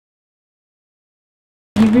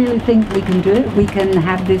you really think we can do it? We can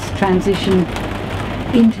have this transition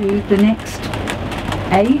into the next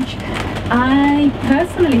age? I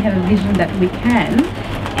personally have a vision that we can,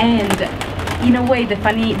 and in a way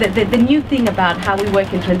the new thing about how we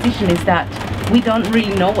work in transition is that we don't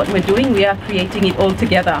really know what we're doing, we are creating it all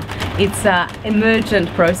together. It's an emergent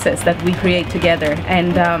process that we create together,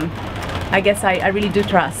 and I guess I really do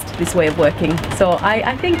trust this way of working. So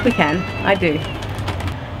I think we can, I do.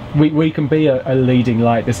 We can be a leading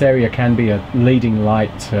light. This area can be a leading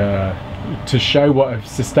light to show what a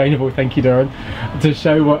sustainable, thank you Darren, to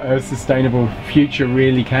show what a sustainable future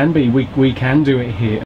really can be. We can do it here.